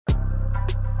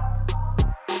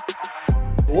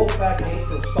The Wolfpack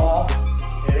ain't for soft.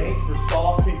 It ain't for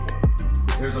soft people.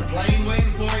 There's a plane waiting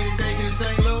for you to take you to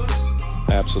St. Louis?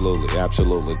 Absolutely,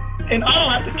 absolutely. And I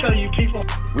don't have to tell you people.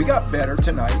 We got better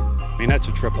tonight. I mean, that's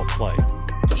a triple play.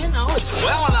 You know, it's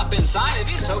welling up inside of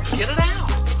you, so get it out.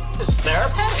 It's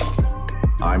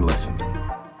therapeutic. I'm listening.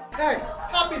 Hey,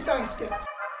 happy Thanksgiving.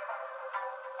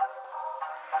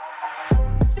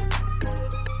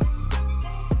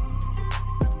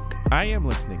 I am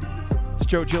listening. It's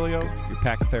Joe Giglio, your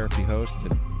Pack Therapy host,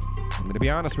 and I'm going to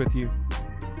be honest with you.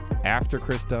 After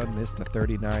Chris Dunn missed a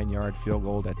 39-yard field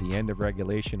goal at the end of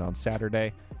regulation on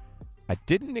Saturday, I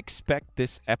didn't expect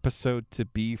this episode to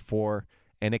be for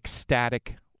an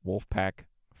ecstatic Wolfpack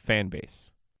fan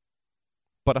base.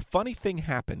 But a funny thing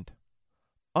happened.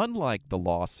 Unlike the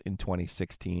loss in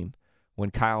 2016, when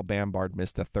Kyle Bambard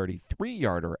missed a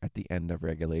 33-yarder at the end of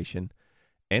regulation,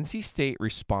 NC State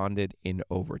responded in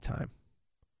overtime.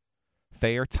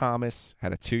 Thayer Thomas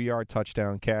had a 2-yard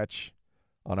touchdown catch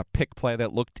on a pick play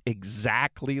that looked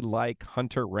exactly like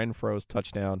Hunter Renfro's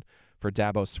touchdown for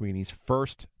Dabo Swinney's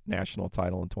first national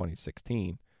title in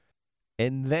 2016.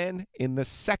 And then in the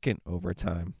second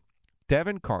overtime,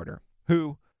 Devin Carter,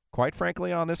 who, quite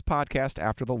frankly, on this podcast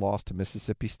after the loss to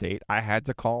Mississippi State, I had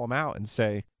to call him out and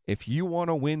say, if you want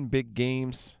to win big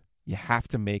games, you have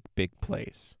to make big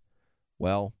plays.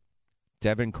 Well,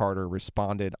 Devin Carter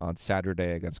responded on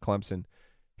Saturday against Clemson.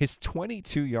 His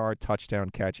 22-yard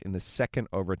touchdown catch in the second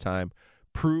overtime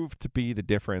proved to be the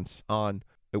difference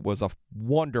it was a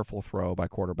wonderful throw by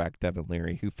quarterback Devin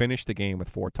Leary, who finished the game with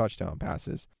 4 touchdown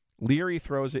passes. Leary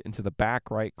throws it into the back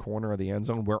right corner of the end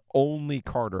zone where only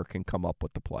Carter can come up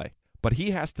with the play. But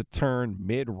he has to turn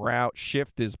mid-route,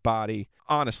 shift his body.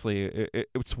 Honestly,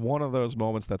 it's one of those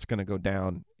moments that's going to go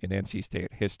down in NC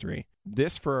State history.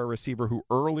 This for a receiver who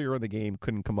earlier in the game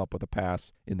couldn't come up with a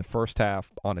pass in the first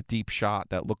half on a deep shot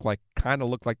that kind of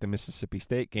looked like the Mississippi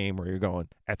State game where you're going,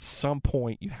 at some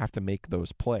point you have to make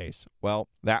those plays. Well,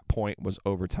 that point was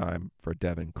overtime for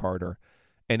Devin Carter.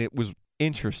 And it was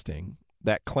interesting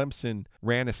that Clemson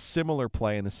ran a similar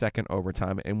play in the second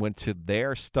overtime and went to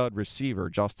their stud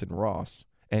receiver, Justin Ross,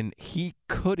 and he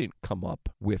couldn't come up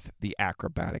with the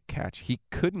acrobatic catch. He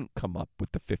couldn't come up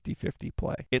with the 50-50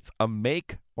 play. It's a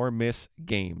make or miss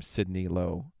game, Sidney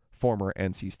Lowe, former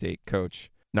NC State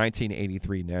coach,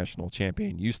 1983 national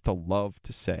champion, used to love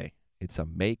to say. It's a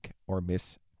make or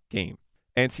miss game.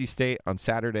 NC State on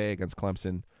Saturday against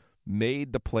Clemson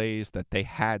made the plays that they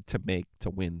had to make to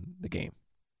win the game.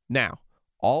 Now,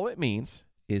 all it means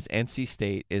is NC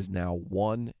State is now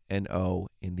 1-0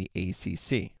 in the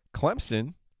ACC.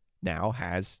 Clemson now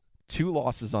has 2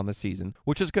 losses on the season,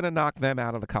 which is going to knock them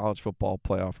out of the college football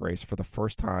playoff race for the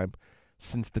first time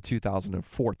since the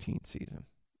 2014 season.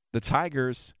 The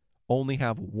Tigers only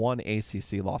have 1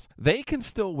 ACC loss. They can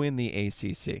still win the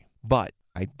ACC, but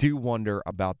I do wonder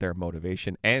about their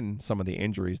motivation and some of the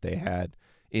injuries they had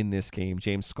in this game.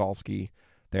 James Skalski,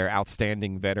 their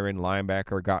outstanding veteran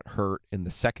linebacker, got hurt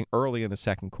early in the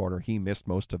second quarter. He missed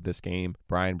most of this game.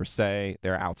 Brian Bresee,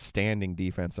 their outstanding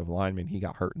defensive lineman, he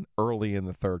got hurt early in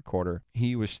the third quarter.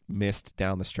 He was missed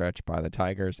down the stretch by the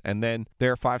Tigers. And then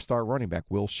their 5-star running back,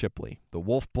 Will Shipley, the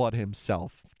Wolfblood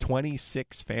himself,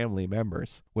 26 family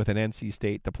members with an NC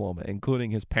State diploma,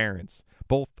 including his parents,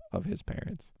 both of his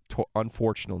parents,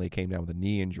 unfortunately came down with a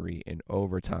knee injury in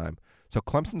overtime. So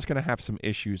Clemson's going to have some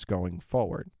issues going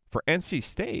forward. For NC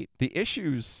State, the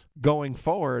issues going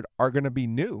forward are going to be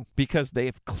new because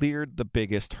they've cleared the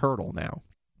biggest hurdle now.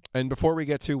 And before we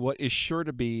get to what is sure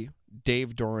to be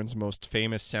Dave Doran's most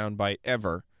famous soundbite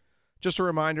ever, just a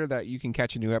reminder that you can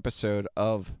catch a new episode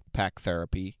of Pack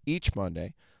Therapy each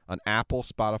Monday on Apple,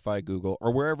 Spotify, Google,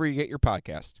 or wherever you get your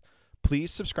podcast.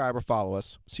 Please subscribe or follow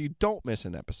us so you don't miss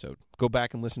an episode. Go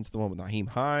back and listen to the one with Naheem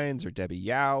Hines or Debbie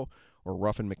Yao or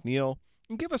Ruffin McNeil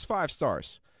and give us 5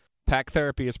 stars. Pack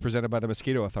Therapy is presented by the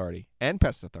Mosquito Authority and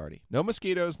Pest Authority. No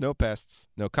mosquitoes, no pests,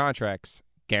 no contracts,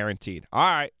 guaranteed. All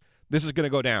right, this is going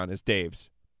to go down as Dave's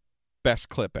best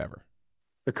clip ever.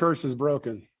 The curse is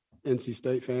broken. NC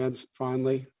State fans,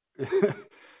 finally.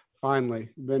 Finally.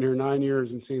 Been here 9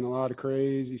 years and seen a lot of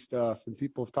crazy stuff, and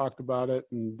people have talked about it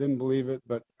and didn't believe it,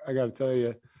 but I got to tell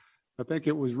you, I think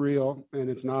it was real, and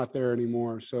it's not there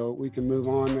anymore. So we can move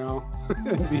on now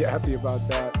and be happy about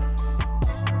that.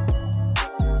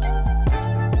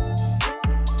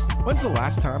 When's the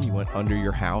last time you went under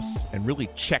your house and really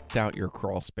checked out your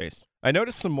crawl space? I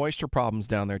noticed some moisture problems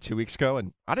down there 2 weeks ago,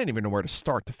 and I didn't even know where to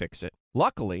start to fix it.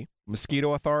 Luckily,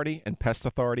 Mosquito Authority and Pest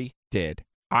Authority did.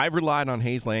 I've relied on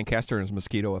Hayes Lancaster and his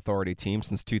Mosquito Authority team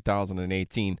since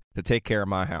 2018 to take care of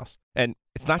my house. And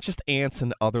it's not just ants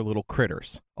and other little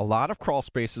critters. A lot of crawl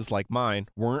spaces like mine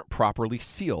weren't properly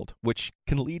sealed, which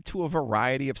can lead to a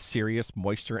variety of serious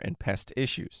moisture and pest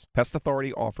issues. Pest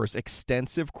Authority offers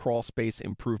extensive crawl space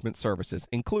improvement services,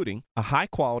 including a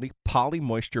high-quality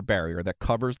poly-moisture barrier that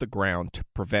covers the ground to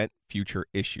prevent future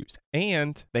issues.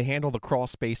 And they handle the crawl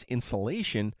space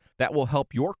insulation that will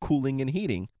help your cooling and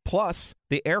heating, plus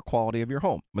the air quality of your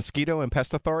home. Mosquito and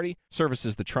Pest Authority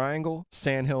services the Triangle,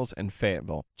 Sandhills, and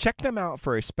Fayetteville. Check them out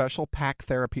for a special pack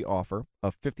therapy offer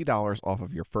of $50 off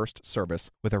of your first service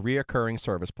with a reoccurring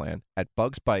service plan at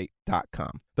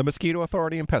bugsbite.com. The Mosquito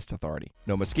Authority and Pest Authority.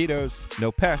 No mosquitoes,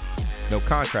 no pests, no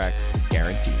contracts,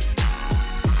 guaranteed.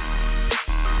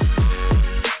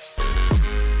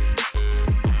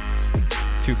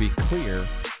 To be clear,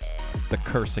 the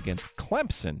curse against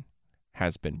Clemson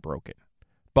has been broken.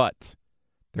 But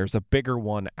there's a bigger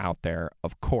one out there,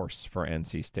 of course, for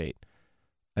NC State.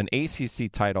 An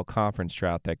ACC title conference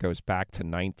drought that goes back to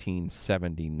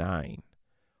 1979.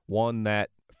 One that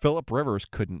Phillip Rivers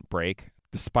couldn't break,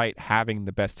 despite having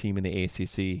the best team in the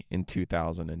ACC in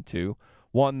 2002.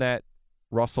 One that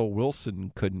Russell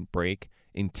Wilson couldn't break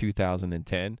in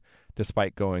 2010,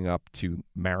 despite going up to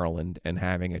Maryland and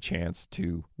having a chance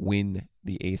to win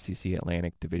the ACC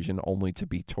Atlantic Division, only to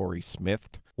beat Torrey Smith.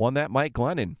 One that Mike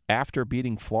Glennon, after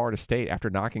beating Florida State, after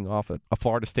knocking off a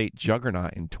Florida State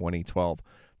juggernaut in 2012,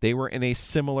 they were in a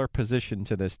similar position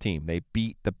to this team. They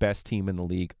beat the best team in the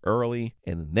league early,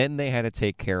 and then they had to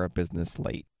take care of business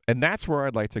late. And that's where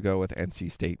I'd like to go with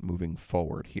NC State moving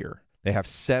forward here. They have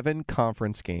 7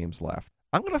 conference games left.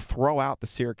 I'm going to throw out the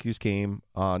Syracuse game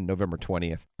on November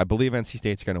 20th. I believe NC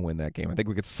State's going to win that game. I think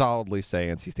we could solidly say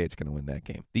NC State's going to win that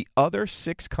game. The other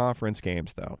 6 conference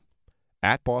games, though,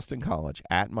 at Boston College,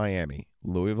 at Miami,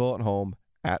 Louisville at home,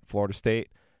 at Florida State,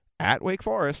 at Wake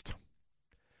Forest,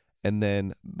 and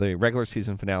then the regular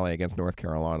season finale against North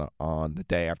Carolina on the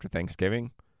day after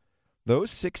Thanksgiving.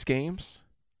 Those 6 games,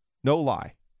 no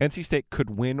lie, NC State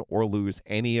could win or lose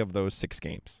any of those 6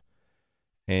 games.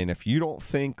 And if you don't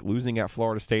think losing at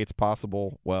Florida State's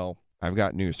possible, well, I've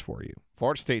got news for you.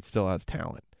 Florida State still has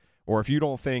talent. Or if you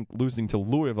don't think losing to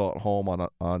Louisville at home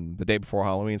on the day before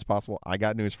Halloween is possible, I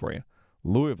got news for you.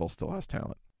 Louisville still has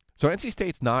talent. So NC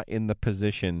State's not in the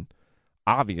position,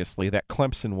 obviously, that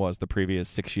Clemson was the previous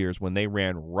 6 years when they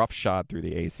ran roughshod through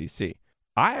the ACC.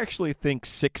 I actually think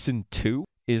 6-2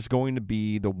 is going to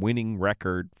be the winning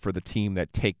record for the team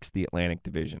that takes the Atlantic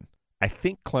Division. I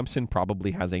think Clemson probably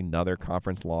has another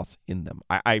conference loss in them.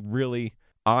 I really,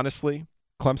 honestly,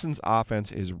 Clemson's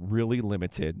offense is really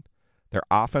limited. Their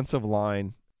offensive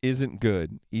line isn't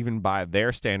good, even by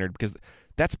their standard, because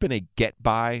that's been a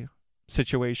get-by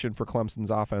situation for Clemson's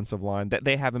offensive line, that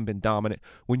they haven't been dominant.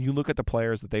 When you look at the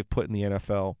players that they've put in the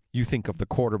NFL, you think of the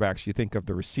quarterbacks, you think of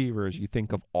the receivers, you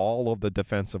think of all of the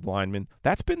defensive linemen.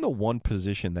 That's been the one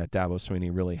position that Dabo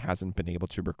Swinney really hasn't been able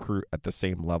to recruit at the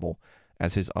same level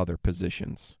as his other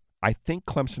positions. I think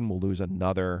Clemson will lose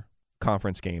another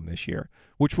conference game this year,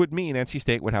 which would mean NC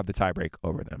State would have the tiebreak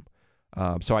over them.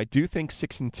 So I do think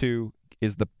 6-2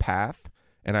 is the path,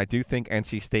 and I do think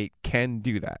NC State can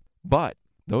do that. But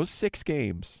those 6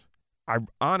 games, I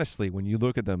honestly, when you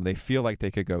look at them, they feel like they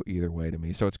could go either way to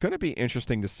me. So it's going to be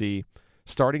interesting to see,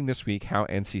 starting this week, how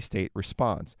NC State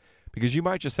responds. Because you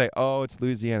might just say, oh, it's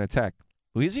Louisiana Tech.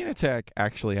 Louisiana Tech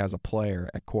actually has a player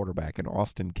at quarterback in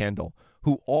Austin Kendall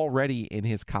who already in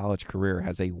his college career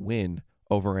has a win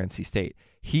over NC State.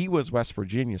 He was West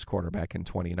Virginia's quarterback in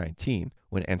 2019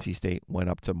 when NC State went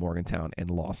up to Morgantown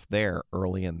and lost there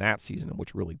early in that season,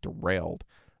 which really derailed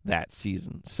that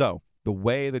season. So the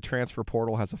way the transfer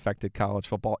portal has affected college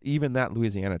football, even that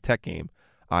Louisiana Tech game,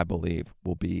 I believe,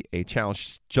 will be a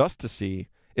challenge just to see,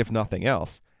 if nothing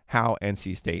else, how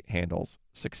NC State handles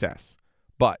success.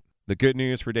 But the good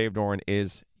news for Dave Doeren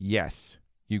is, yes,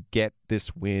 you get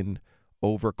this win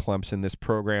over Clemson, this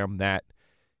program that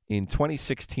in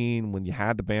 2016, when you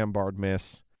had the Bambard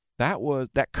miss, that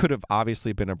could have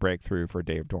obviously been a breakthrough for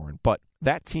Dave Doeren. But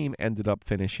that team ended up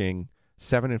finishing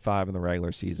 7-5 in the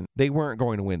regular season. They weren't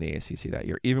going to win the ACC that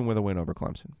year, even with a win over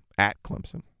Clemson, at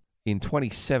Clemson. In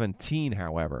 2017,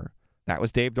 however, that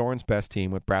was Dave Doeren's best team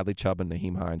with Bradley Chubb and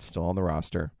Naheem Hines still on the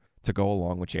roster, to go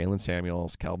along with Jalen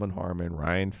Samuels, Kelvin Harmon,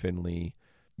 Ryan Finley,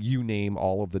 you name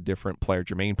all of the different players,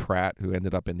 Jermaine Pratt, who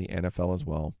ended up in the NFL as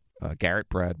well, Garrett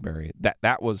Bradbury.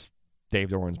 That was Dave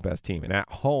Doeren's best team. And at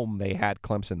home, they had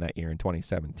Clemson that year in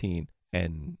 2017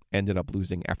 and ended up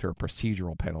losing after a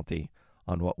procedural penalty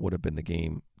on what would have been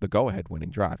the go-ahead winning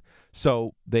drive.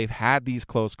 So they've had these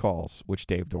close calls, which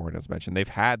Dave Doeren has mentioned. They've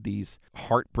had these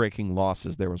heartbreaking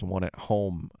losses. There was one at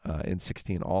home in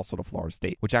 16, also to Florida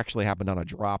State, which actually happened on a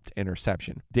dropped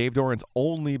interception. Dave Doeren's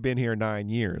only been here 9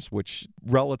 years, which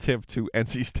relative to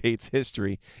NC State's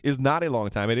history is not a long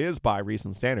time. It is by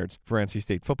recent standards for NC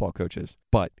State football coaches,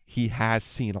 but he has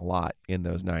seen a lot in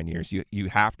those 9 years. You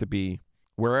have to be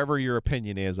wherever your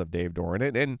opinion is of Dave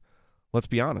Doeren. And let's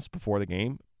be honest, before the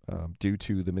game, due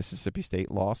to the Mississippi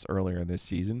State loss earlier in this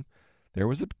season, there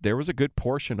was a good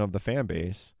portion of the fan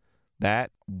base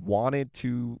that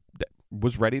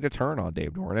was ready to turn on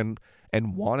Dave Doeren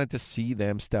and wanted to see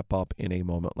them step up in a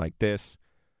moment like this.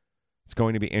 It's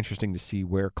going to be interesting to see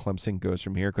where Clemson goes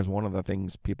from here, because one of the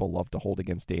things people love to hold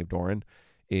against Dave Doeren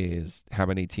is how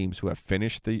many teams who have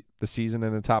finished the season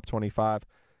in the top 25.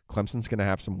 Clemson's going to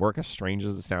have some work, as strange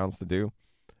as it sounds to do,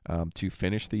 to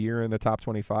finish the year in the top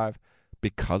 25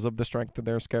 because of the strength of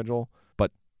their schedule.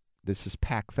 But this is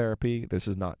Pack therapy. This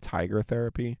is not Tiger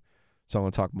therapy. So I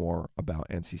want to talk more about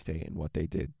NC State and what they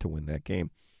did to win that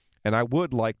game. And I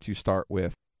would like to start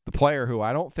with the player who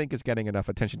I don't think is getting enough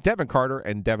attention. Devin Carter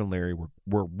and Devin Leary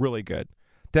were really good.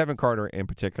 Devin Carter in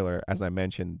particular, as I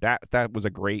mentioned, that was a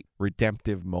great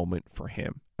redemptive moment for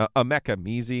him. Emeka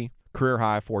Emezie, career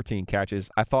high 14 catches.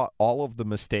 I thought all of the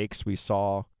mistakes we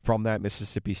saw from that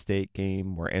Mississippi State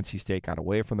game where NC State got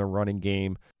away from the running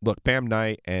game. Look, Bam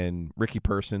Knight and Ricky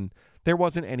Person, there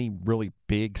wasn't any really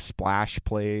big splash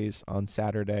plays on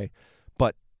Saturday,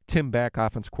 but Tim Beck,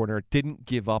 offense coordinator, didn't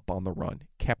give up on the run,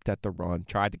 kept at the run,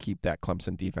 tried to keep that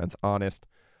Clemson defense honest.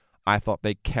 I thought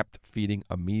they kept feeding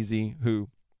Emezie, who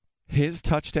his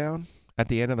touchdown at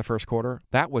the end of the first quarter,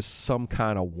 that was some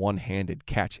kind of one-handed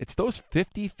catch. It's those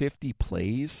 50-50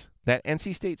 plays that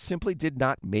NC State simply did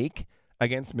not make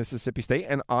against Mississippi State.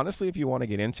 And honestly, if you want to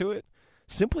get into it,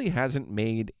 simply hasn't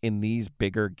made in these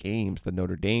bigger games. The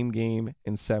Notre Dame game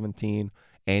in 17,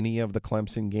 any of the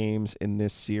Clemson games in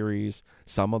this series,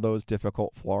 some of those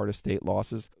difficult Florida State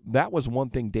losses. That was one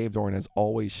thing Dave Doeren has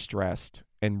always stressed,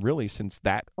 and really since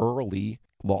that early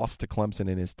loss to Clemson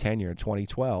in his tenure in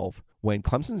 2012, when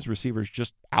Clemson's receivers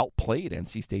just outplayed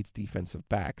NC State's defensive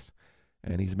backs.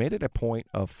 And he's made it a point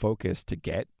of focus to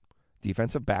get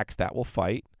defensive backs that will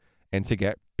fight and to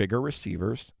get bigger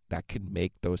receivers that can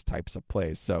make those types of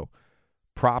plays. So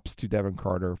props to Devin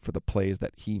Carter for the plays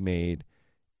that he made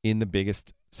in the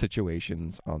biggest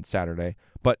situations on Saturday.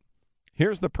 But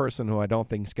here's the person who I don't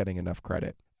think is getting enough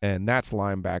credit, and that's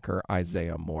linebacker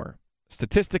Isaiah Moore.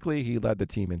 Statistically, he led the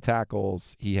team in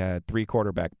tackles. He had 3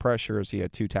 quarterback pressures. He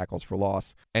had 2 tackles for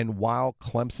loss. And while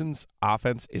Clemson's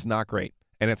offense is not great,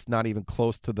 and it's not even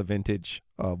close to the vintage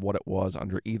of what it was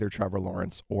under either Trevor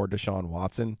Lawrence or Deshaun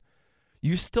Watson,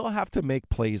 you still have to make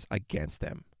plays against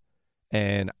them.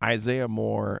 And Isaiah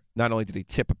Moore, not only did he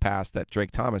tip a pass that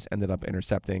Drake Thomas ended up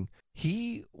intercepting,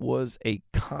 he was a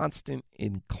constant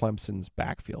in Clemson's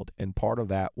backfield. And part of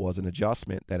that was an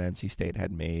adjustment that NC State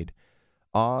had made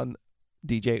on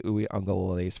DJ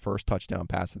Uiagalelei's first touchdown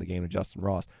pass of the game to Justin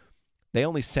Ross. They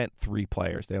only sent 3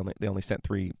 players. They only sent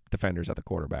 3 defenders at the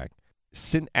quarterback.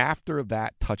 After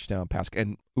that touchdown pass,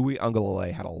 and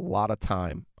Uiagalelei had a lot of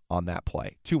time on that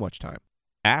play, too much time.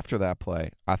 After that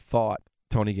play, I thought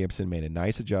Tony Gibson made a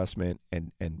nice adjustment,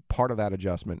 and part of that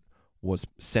adjustment was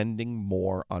sending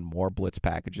more on more blitz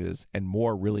packages and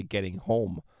more really getting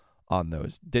home on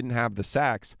those. Didn't have the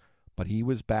sacks, but he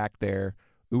was back there.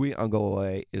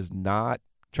 Uiagalelei is not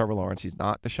Trevor Lawrence. He's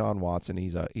not Deshaun Watson.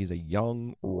 He's a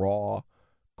young, raw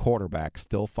quarterback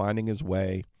still finding his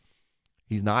way.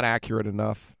 He's not accurate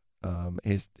enough.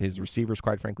 His receivers,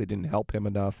 quite frankly, didn't help him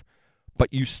enough.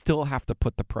 But you still have to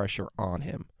put the pressure on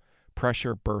him.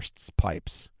 Pressure bursts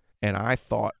pipes. And I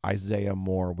thought Isaiah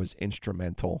Moore was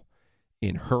instrumental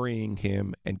in hurrying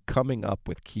him and coming up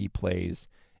with key plays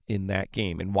in that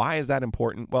game. And why is that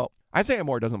important? Well, Isaiah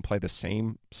Moore doesn't play the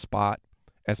same spot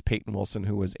as Peyton Wilson,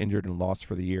 who was injured and lost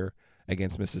for the year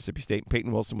against Mississippi State.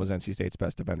 Peyton Wilson was NC State's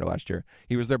best defender last year.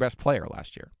 He was their best player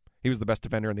last year. He was the best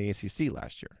defender in the ACC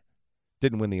last year.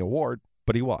 Didn't win the award,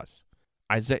 but he was.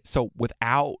 So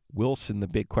without Wilson, the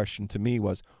big question to me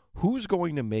was, who's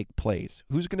going to make plays?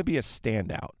 Who's going to be a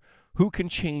standout? Who can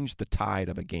change the tide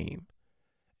of a game?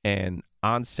 And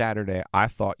on Saturday, I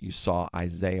thought you saw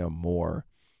Isaiah Moore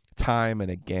time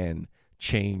and again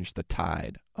change the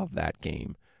tide of that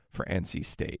game for NC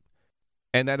State.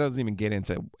 And that doesn't even get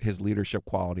into his leadership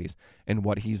qualities and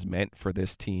what he's meant for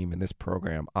this team and this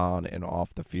program on and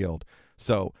off the field.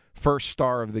 So first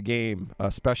star of the game, a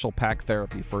special Pack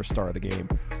therapy first star of the game,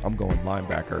 I'm going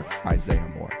linebacker Isaiah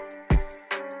Moore.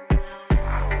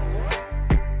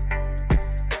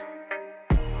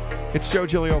 It's Joe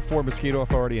Giglio for Mosquito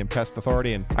Authority and Pest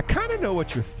Authority, and I kind of know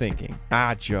what you're thinking.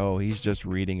 Joe, he's just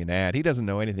reading an ad. He doesn't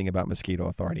know anything about Mosquito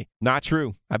Authority. Not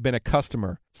true. I've been a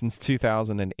customer since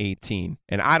 2018,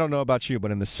 and I don't know about you,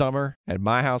 but in the summer at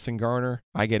my house in Garner,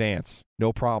 I get ants.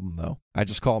 No problem, though. I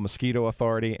just call Mosquito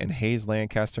Authority, and Hayes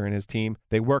Lancaster and his team,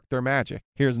 they work their magic.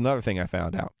 Here's another thing I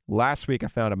found out. Last week, I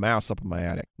found a mouse up in my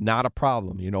attic. Not a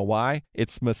problem. You know why?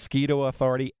 It's Mosquito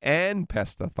Authority and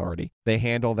Pest Authority. They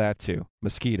handle that too.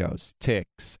 Mosquitoes,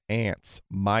 ticks, ants,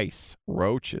 mice,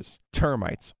 roaches,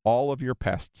 termites, all of your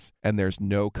pests, and there's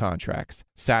no contracts.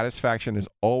 Satisfaction is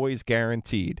always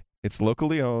guaranteed. It's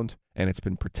locally owned, and it's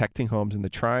been protecting homes in the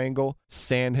Triangle,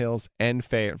 Sandhills, and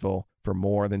Fayetteville for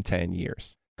more than 10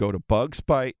 years. Go to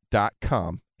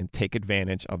bugsbite.com and take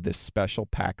advantage of this special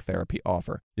pack therapy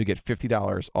offer. You'll get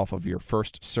 $50 off of your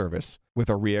first service with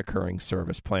a reoccurring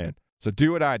service plan. So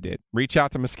do what I did. Reach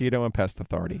out to Mosquito and Pest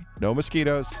Authority. No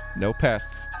mosquitoes, no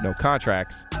pests, no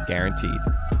contracts, guaranteed.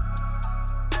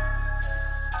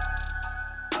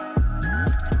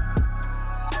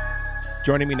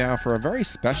 Joining me now for a very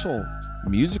special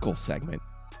musical segment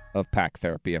of Pack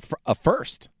Therapy, a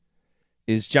first,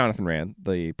 is Jonathan Rand,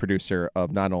 the producer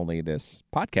of not only this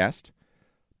podcast,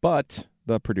 but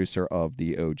the producer of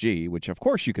The OG, which of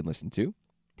course you can listen to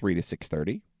 3 to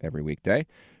 6:30 every weekday,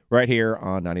 right here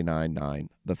on 99.9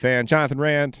 The Fan. Jonathan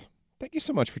Rand, thank you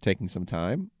so much for taking some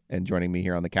time and joining me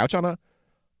here on the couch on a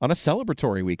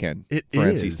celebratory weekend for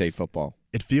NC State football.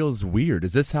 It feels weird.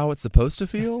 Is this how it's supposed to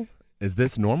feel? Is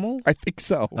this normal? I think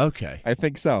so. Okay. I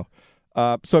think so.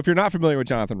 So if you're not familiar with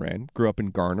Jonathan Rand, grew up in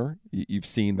Garner. You've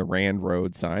seen the Rand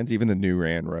Road signs, even the new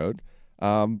Rand Road.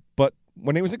 But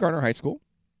when he was at Garner High School,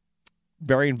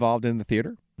 very involved in the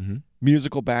theater,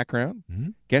 musical background,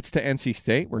 gets to NC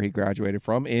State, where he graduated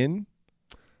from in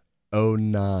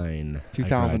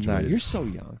 2009. You're so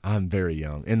young. I'm very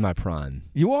young, in my prime.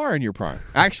 You are in your prime.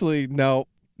 Actually, no.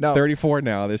 34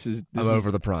 now. This is over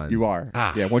the prime. You are.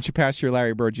 Yeah, once you pass your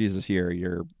Larry Bird Jesus year,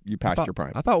 you passed your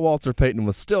prime. I thought Walter Payton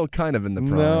was still kind of in the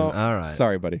prime. No. All right.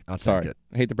 Sorry, buddy. I'll take Sorry. it.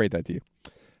 I hate to break that to you.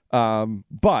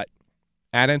 But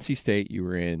at NC State, you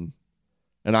were in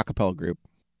an a cappella group,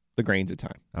 The Grains of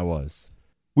Time. I was.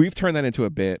 We've turned that into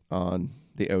a bit on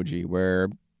the OG where,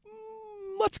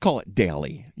 let's call it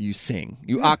daily, you sing.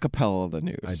 You a cappella the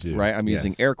news. I do. Right? I'm Yes.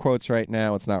 using air quotes right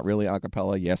now. It's not really a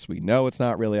cappella. Yes, we know it's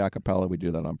not really a cappella. We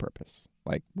do that on purpose.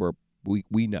 Like,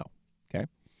 we know. Okay?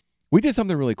 We did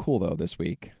something really cool, though, this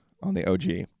week on the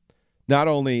OG. Not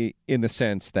only in the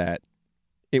sense that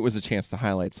it was a chance to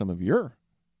highlight some of your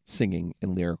singing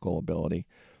and lyrical ability,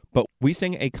 but we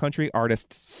sang a country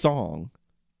artist's song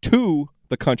to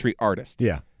the country artist.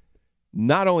 Yeah.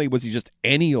 Not only was he just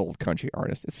any old country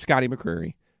artist, it's Scotty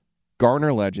McCreery,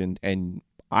 Garner legend, and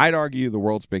I'd argue the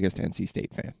world's biggest NC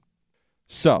State fan.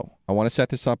 So I want to set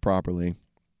this up properly.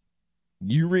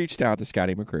 You reached out to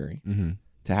Scotty McCreery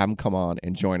to have him come on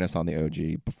and join us on the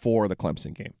OG before the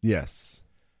Clemson game. Yes.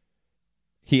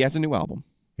 He has a new album.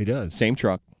 He does. Same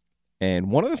truck.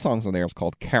 And one of the songs on there is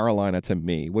called Carolina to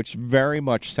Me, which very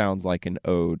much sounds like an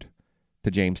ode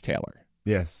to James Taylor.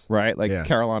 Yes. Right? Like Yeah.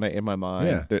 Carolina in my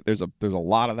mind. Yeah. There's a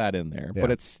lot of that in there, Yeah. but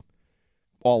it's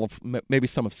all of maybe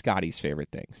some of Scotty's favorite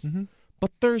things.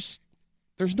 But there's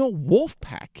no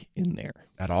Wolfpack in there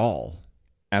At all.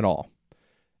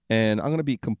 And I'm going to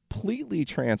be completely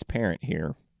transparent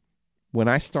here. When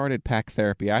I started Pack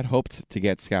Therapy, I'd hoped to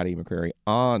get Scotty McCreery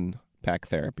on Pack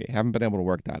Therapy. I haven't been able to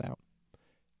work that out.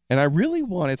 And I really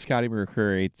wanted Scotty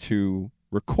McCreery to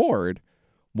record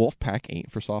Wolfpack Ain't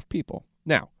for Soft People.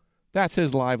 Now, that's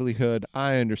his livelihood.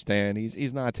 I understand.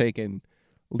 He's not taking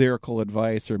lyrical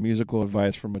advice or musical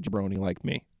advice from a jabroni like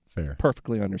me. Fair.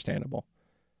 Perfectly understandable.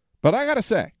 But I got to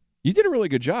say, you did a really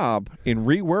good job in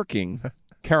reworking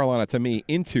Carolina to Me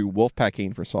into Wolfpack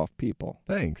Ain't for Soft People.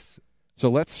 Thanks. So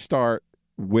let's start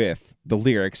with the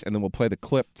lyrics, and then we'll play the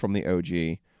clip from the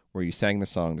OG where you sang the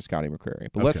song to Scotty McCreery.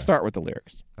 But let's Okay. start with the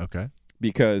lyrics. Okay.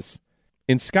 Because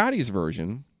in Scotty's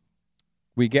version,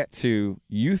 we get to,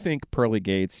 you think pearly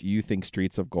gates, you think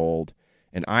streets of gold,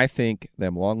 and I think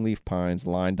them longleaf pines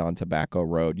lined on Tobacco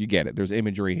Road. You get it. There's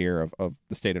imagery here of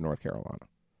the state of North Carolina.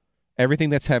 Everything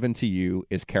that's heaven to you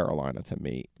is Carolina to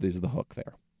me. This is the hook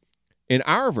there. In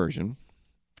our version,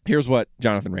 here's what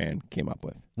Jonathan Rand came up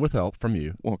with. With help from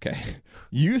you. Okay.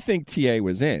 You think TA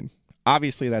was in.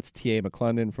 Obviously, that's T.A.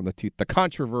 McClendon from the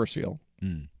controversial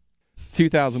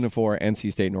 2004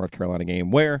 NC State North Carolina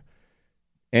game where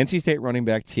NC State running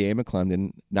back T.A.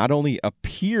 McClendon not only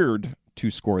appeared to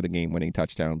score the game-winning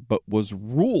touchdown, but was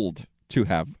ruled to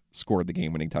have scored the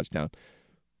game-winning touchdown.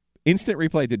 Instant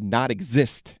replay did not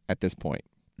exist at this point.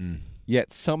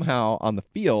 Yet somehow on the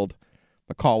field,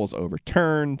 a call was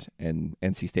overturned, and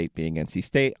NC State being NC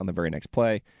State on the very next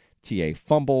play, TA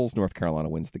fumbles, North Carolina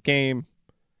wins the game.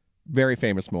 Very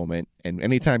famous moment, and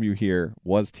anytime you hear,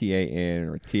 was TA in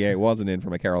or TA wasn't in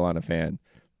from a Carolina fan,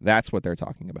 that's what they're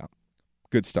talking about.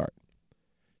 Good start.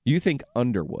 You think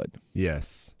Underwood.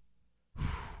 Yes.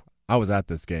 I was at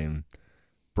this game.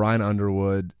 Brian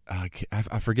Underwood, I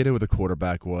forget who the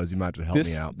quarterback was. You might have to help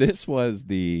me out. This was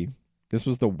Dave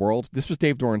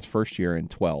Doran's first year in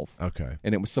 12. Okay.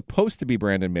 And it was supposed to be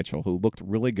Brandon Mitchell, who looked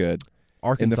really good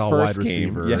Arkansas in the first wide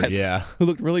receiver. game. Yes, yeah. Who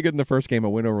looked really good in the first game, a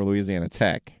win over Louisiana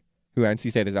Tech, who NC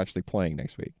State is actually playing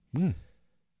next week.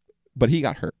 But he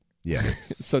got hurt.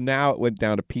 Yes. So now it went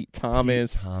down to Pete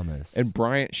Thomas. And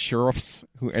Bryant Sheriffs,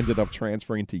 who ended up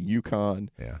transferring to UConn.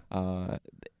 Yeah.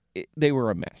 They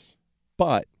were a mess.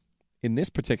 But in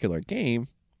this particular game,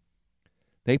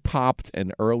 they popped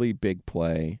an early big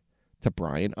play to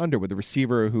Brian Underwood, the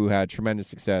receiver who had tremendous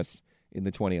success in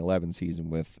the 2011 season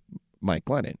with Mike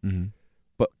Glennon,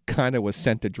 but kind of was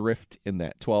sent adrift in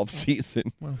that 12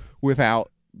 season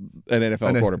without an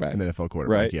NFL quarterback. An NFL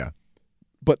quarterback, right? Yeah.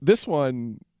 But this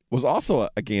one was also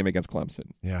a game against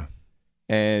Clemson. Yeah.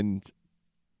 And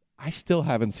I still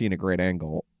haven't seen a great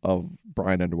angle of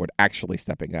Brian Underwood actually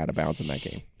stepping out of bounds in that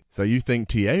game. So you think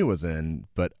TA was in,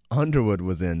 but Underwood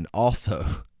was in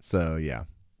also. So, yeah.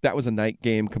 That was a night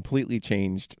game, completely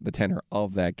changed the tenor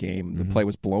of that game. The play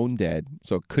was blown dead,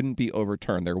 so it couldn't be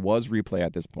overturned. There was replay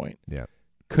at this point. Yeah.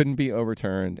 Couldn't be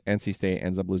overturned. NC State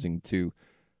ends up losing to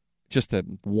just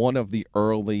one of the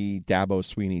early Dabo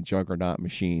Swinney juggernaut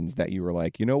machines that you were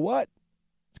like, you know what?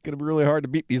 It's going to be really hard to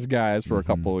beat these guys for a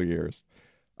couple of years.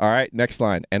 All right, next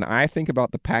line. And I think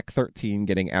about the Pac-13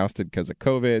 getting ousted because of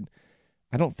COVID.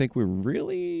 I don't think we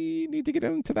really need to get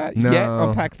into that yet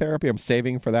on Pack Therapy. I'm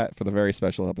saving for that for the very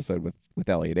special episode with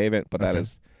Elliot Avent, but that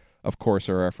is, of course,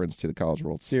 a reference to the College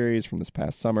World Series from this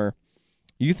past summer.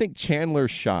 You think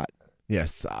Chandler's shot?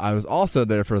 Yes, I was also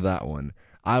there for that one.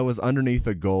 I was underneath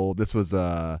a goal. This was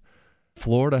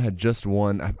Florida had just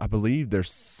won, I believe, their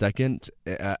second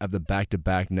of the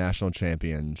back-to-back national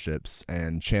championships,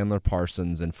 and Chandler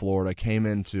Parsons in Florida came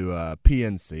into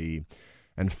PNC,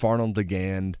 and Farnell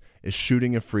DeGand is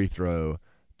shooting a free throw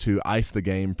to ice the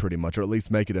game pretty much, or at least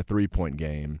make it a three-point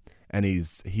game, and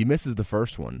he misses the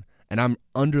first one, and I'm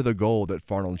under the goal that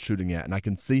Farnell's shooting at, and I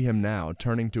can see him now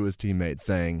turning to his teammates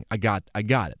saying, I got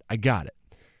it.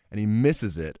 And he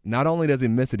misses it. Not only does he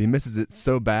miss it, he misses it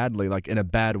so badly, like in a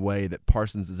bad way, that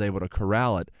Parsons is able to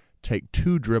corral it, take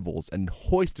 2 dribbles, and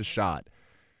hoist a shot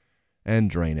and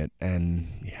drain it.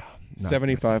 And, yeah.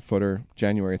 75-footer,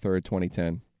 January 3rd,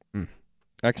 2010.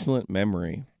 Excellent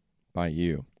memory by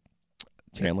you.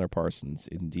 Chandler Parsons,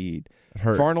 indeed.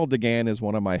 Farnell DeGand is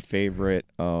one of my favorite.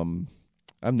 I'm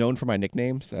known for my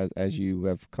nicknames, as you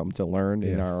have come to learn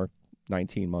in our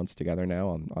 19 months together now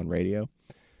on radio.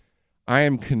 I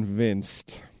am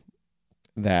convinced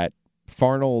that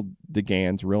Farnell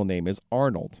DeGand's real name is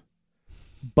Arnold,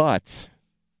 but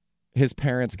his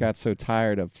parents got so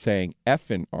tired of saying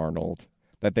effing Arnold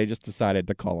that they just decided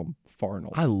to call him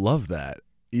Farnell. I love that.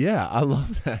 Yeah, I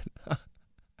love that.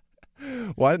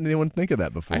 Why didn't anyone think of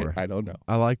that before? I don't know.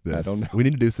 I like this. I don't know. We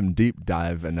need to do some deep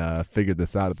dive and figure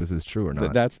this out if this is true or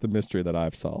not. That's the mystery that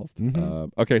I've solved.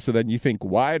 Okay, so then you think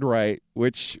wide right,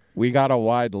 which we got a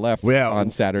wide left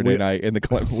on Saturday night in the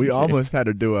Clemson We game. almost had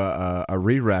to do a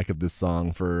re-rack of this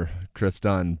song for Chris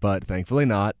Dunn, but thankfully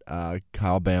not.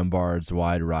 Kyle Bambard's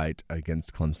wide right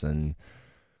against Clemson.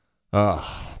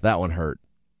 That one hurt.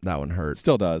 That one hurt.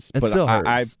 Still does. It but still hurts.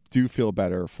 I do feel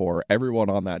better for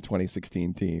everyone on that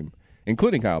 2016 team,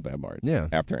 including Kyle Bambard,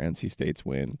 after NC State's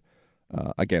win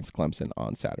against Clemson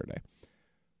on Saturday.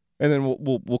 And then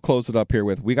we'll close it up here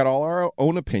with, we got all our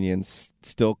own opinions,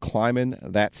 still climbing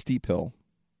that steep hill.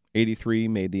 83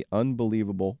 made the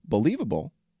believable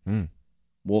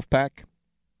Wolfpack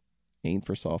ain't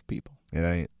for soft people. It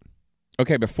ain't.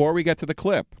 Okay, before we get to the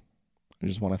clip, I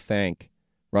just want to thank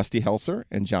Rusty Helser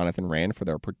and Jonathan Rand for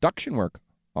their production work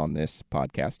on this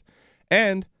podcast,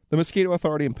 and the Mosquito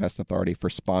Authority and Pest Authority for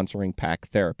sponsoring Pack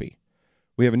Therapy.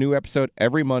 We have a new episode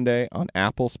every Monday on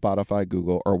Apple, Spotify,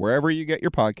 Google, or wherever you get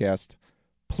your podcast.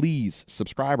 Please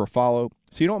subscribe or follow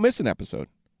so you don't miss an episode.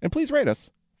 And please rate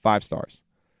us 5 stars.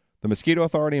 The Mosquito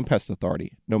Authority and Pest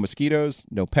Authority. No mosquitoes,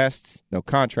 no pests, no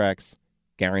contracts,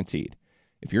 guaranteed.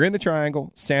 If you're in the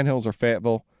Triangle, Sandhills, or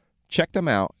Fayetteville, check them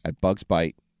out at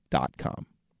bugsbite.com.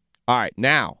 All right,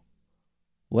 now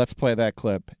let's play that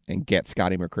clip and get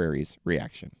Scotty McCreary's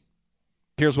reaction.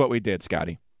 Here's what we did,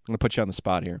 Scotty. I'm going to put you on the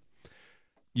spot here.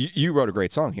 You wrote a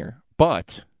great song here,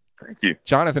 but thank you.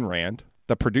 Jonathan Rand,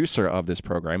 the producer of this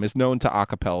program, is known to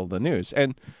acapella the news.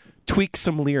 And tweak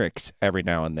some lyrics every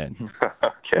now and then.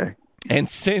 Okay. And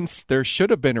since there should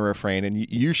have been a refrain and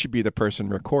you should be the person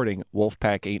recording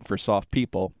Wolfpack Ain't for Soft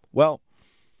People, well,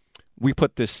 we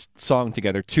put this song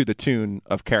together to the tune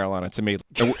of Carolina to Me.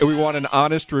 And we want an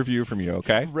honest review from you,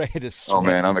 okay? Oh,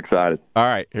 man, I'm excited. All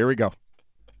right, here we go.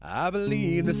 I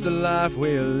believe this is the life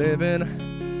we're living.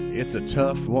 It's a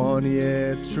tough one,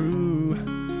 yeah, it's true.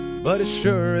 But it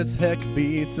sure as heck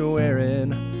beats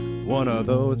wearing one of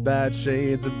those bad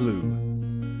shades of blue.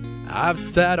 I've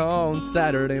sat on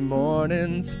Saturday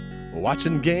mornings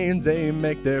watching games, they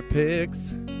make their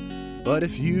picks. But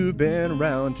if you've been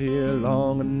around here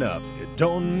long enough, it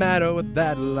don't matter what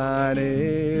that line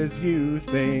is. You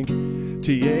think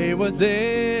TA was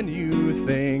in, you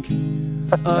think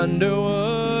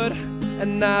Underwood.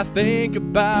 And I think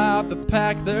about the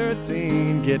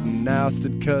Pac-13 getting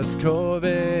ousted 'cause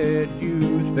COVID.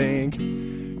 You think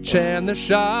Chandler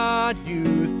shot,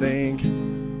 you think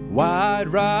wide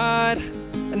right.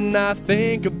 And I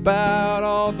think about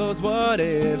all those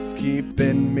what-ifs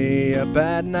keeping me up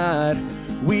at night.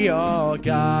 We all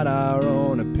got our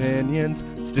own opinions,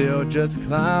 still just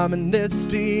climbing this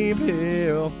steep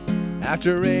hill.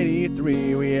 After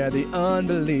 83, we had the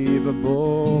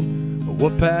unbelievable.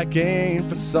 Wolfpack ain't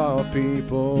for soft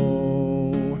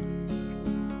people.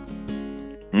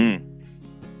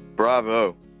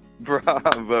 Bravo.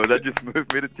 Bravo. That just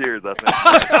moved me to tears, I think.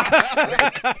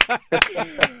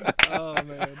 Oh,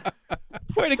 man.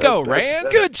 Way to go, Rand.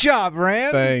 Good job,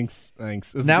 Rand. Thanks.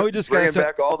 Now we just got Bringing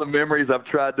back all the memories I've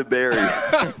tried to bury.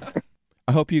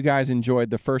 I hope you guys enjoyed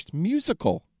the first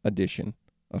musical edition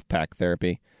of Pack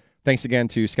Therapy. Thanks again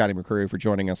to Scotty McCreery for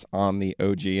joining us on the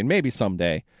OG, and maybe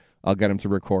someday I'll get him to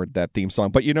record that theme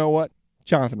song. But you know what?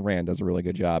 Jonathan Rand does a really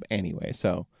good job anyway,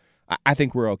 so I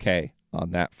think we're okay on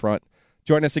that front.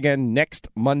 Join us again next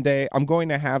Monday. I'm going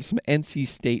to have some NC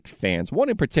State fans, one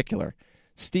in particular,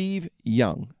 Steve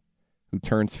Young, who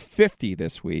turns 50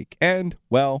 this week. And,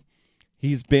 well,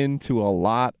 he's been to a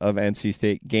lot of NC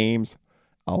State games,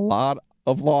 a lot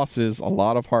of losses, a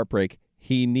lot of heartbreak.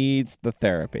 He needs the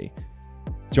therapy.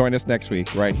 Join us next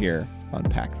week right here on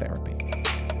Pack Therapy.